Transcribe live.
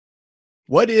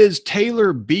What is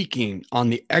Taylor beaking on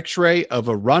the x-ray of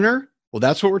a runner? Well,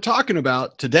 that's what we're talking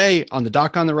about today on the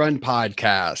Doc on the Run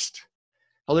podcast.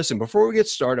 Now, listen, before we get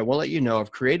started, I want to let you know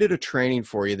I've created a training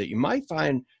for you that you might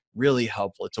find really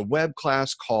helpful. It's a web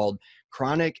class called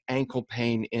Chronic Ankle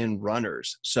Pain in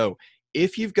Runners. So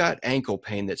if you've got ankle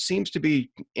pain that seems to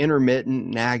be intermittent,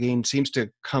 nagging, seems to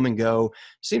come and go,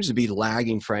 seems to be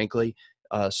lagging, frankly,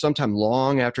 sometime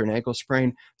long after an ankle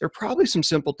sprain, there are probably some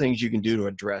simple things you can do to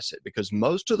address it, because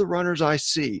most of the runners I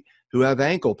see who have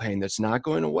ankle pain that's not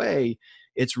going away,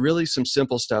 it's really some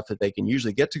simple stuff that they can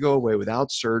usually get to go away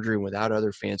without surgery and without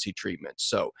other fancy treatments.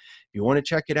 So if you want to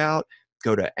check it out,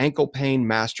 go to Ankle Pain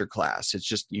Masterclass. It's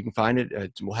just, you can find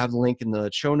it. We'll have the link in the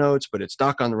show notes, but it's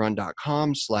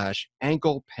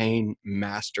docontherun.com/ankle pain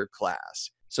masterclass.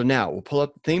 So now we'll pull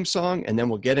up the theme song and then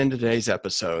we'll get into today's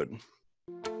episode.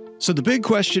 So the big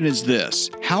question is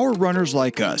this: how are runners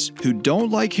like us, who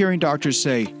don't like hearing doctors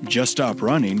say, just stop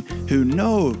running, who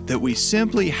know that we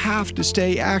simply have to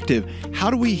stay active,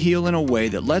 how do we heal in a way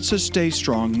that lets us stay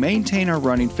strong, maintain our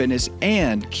running fitness,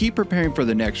 and keep preparing for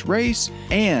the next race,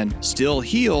 and still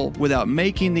heal without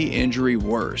making the injury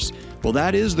worse? Well,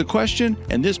 that is the question,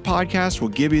 and this podcast will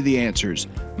give you the answers.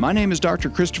 My name is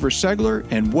Dr. Christopher Segler,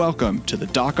 and welcome to the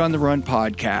Doc on the Run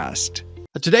podcast.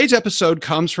 Today's episode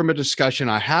comes from a discussion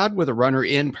I had with a runner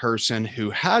in person who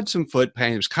had some foot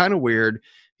pain. It was kind of weird.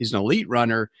 He's an elite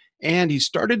runner, and he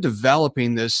started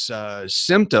developing this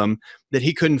symptom that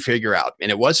he couldn't figure out.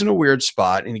 And it wasn't a weird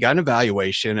spot, and he got an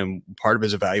evaluation, and part of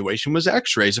his evaluation was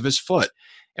x-rays of his foot.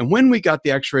 And when we got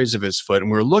the x-rays of his foot and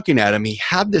we were looking at him, he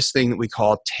had this thing that we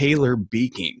call Taylor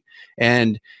beaking.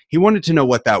 And he wanted to know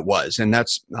what that was. And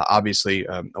that's obviously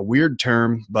a weird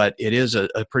term, but it is a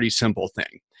pretty simple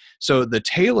thing. So the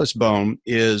talus bone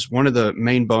is one of the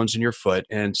main bones in your foot.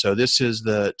 And so this is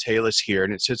the talus here,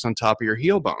 and it sits on top of your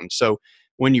heel bone. So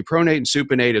when you pronate and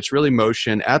supinate, it's really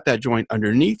motion at that joint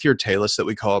underneath your talus that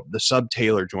we call the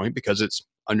subtalar joint, because it's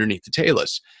underneath the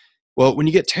talus. Well, when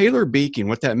you get Taylor beaking,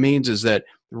 what that means is that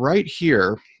right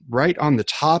here, right on the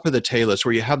top of the talus,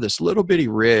 where you have this little bitty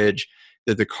ridge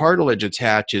that the cartilage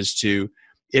attaches to,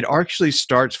 it actually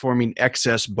starts forming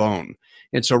excess bone.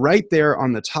 And so right there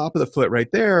on the top of the foot, right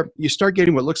there, you start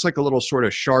getting what looks like a little sort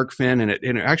of shark fin, and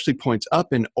it actually points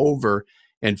up and over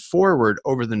and forward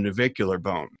over the navicular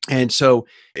bone. And so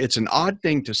it's an odd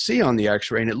thing to see on the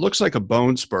x-ray, and it looks like a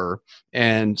bone spur.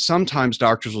 And sometimes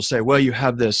doctors will say, well, you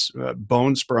have this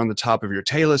bone spur on the top of your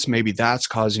talus. Maybe that's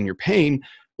causing your pain.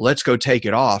 Let's go take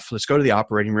it off. Let's go to the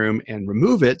operating room and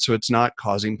remove it so it's not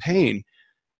causing pain.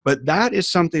 But that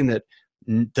is something that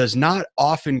does not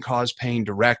often cause pain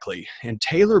directly. And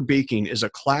Taylor beaking is a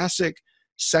classic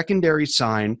secondary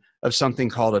sign of something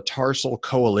called a tarsal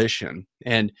coalition.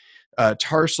 And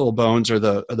tarsal bones are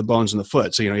the bones in the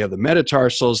foot. So, you have the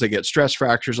metatarsals, they get stress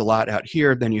fractures a lot out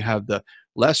here. Then you have the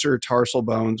lesser tarsal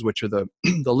bones, which are the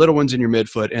little ones in your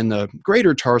midfoot, and the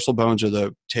greater tarsal bones are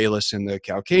the talus and the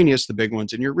calcaneus, the big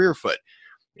ones in your rear foot.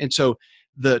 And so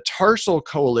the tarsal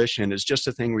coalition is just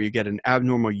a thing where you get an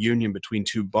abnormal union between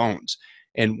two bones.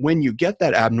 And when you get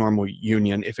that abnormal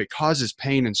union, if it causes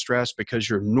pain and stress because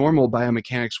your normal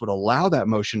biomechanics would allow that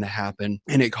motion to happen,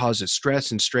 and it causes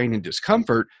stress and strain and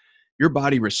discomfort, your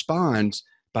body responds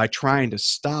by trying to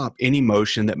stop any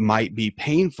motion that might be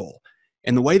painful.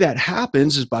 And the way that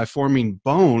happens is by forming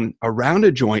bone around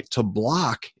a joint to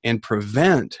block and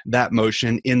prevent that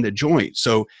motion in the joint.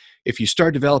 So if you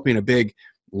start developing a big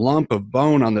lump of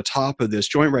bone on the top of this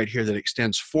joint right here that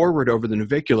extends forward over the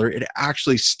navicular, it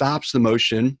actually stops the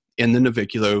motion in the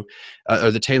navicular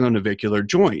or the talonavicular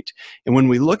joint. And when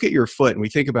we look at your foot and we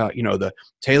think about, the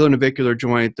talonavicular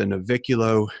joint, the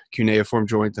naviculo-cuneiform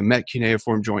joint, the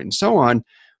met-cuneiform joint, and so on,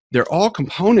 they're all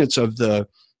components of the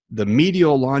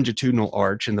medial longitudinal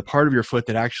arch and the part of your foot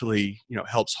that actually,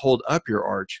 helps hold up your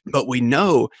arch. But we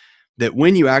know that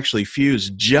when you actually fuse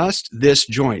just this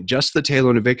joint, just the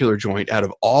talonavicular joint, out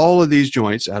of all of these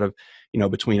joints, out of,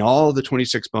 between all the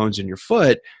 26 bones in your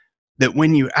foot, that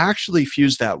when you actually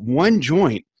fuse that one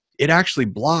joint, it actually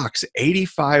blocks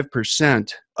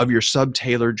 85% of your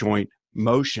subtalar joint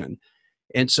motion.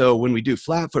 And so when we do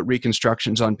flat foot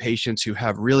reconstructions on patients who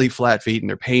have really flat feet and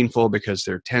they're painful because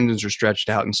their tendons are stretched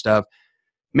out and stuff,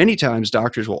 many times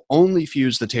doctors will only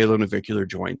fuse the talonavicular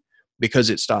joint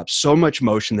because it stops so much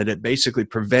motion that it basically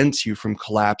prevents you from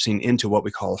collapsing into what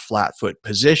we call a flat foot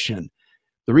position.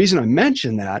 The reason I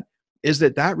mention that is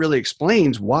that really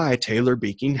explains why Taylor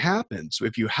beaking happens. So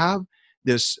if you have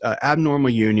this abnormal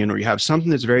union, or you have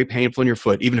something that's very painful in your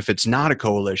foot, even if it's not a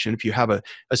coalition, if you have a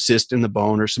cyst in the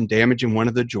bone or some damage in one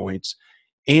of the joints,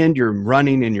 and you're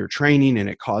running and you're training and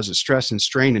it causes stress and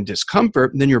strain and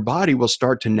discomfort, then your body will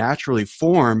start to naturally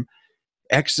form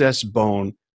excess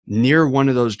bone near one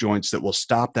of those joints that will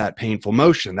stop that painful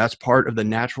motion. That's part of the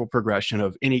natural progression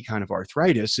of any kind of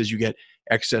arthritis, is you get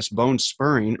excess bone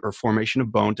spurring or formation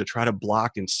of bone to try to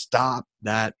block and stop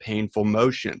that painful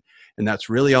motion. And that's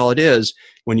really all it is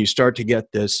when you start to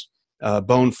get this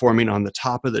bone forming on the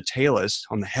top of the talus,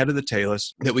 on the head of the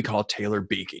talus, that we call talar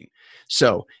beaking.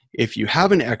 So if you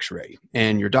have an x-ray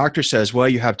and your doctor says, well,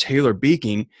 you have talar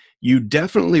beaking, you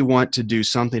definitely want to do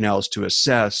something else to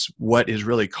assess what is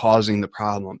really causing the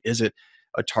problem. Is it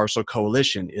a tarsal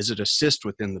coalition? Is it a cyst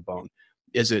within the bone?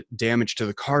 Is it damage to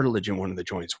the cartilage in one of the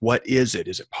joints? What is it?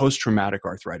 Is it post-traumatic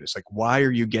arthritis? Like, why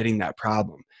are you getting that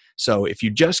problem? So if you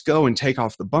just go and take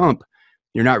off the bump,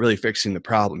 you're not really fixing the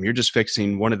problem. You're just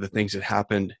fixing one of the things that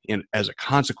happened as a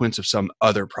consequence of some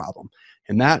other problem.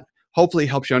 And that hopefully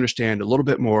helps you understand a little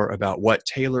bit more about what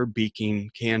talar beaking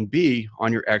can be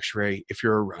on your x-ray if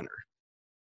you're a runner.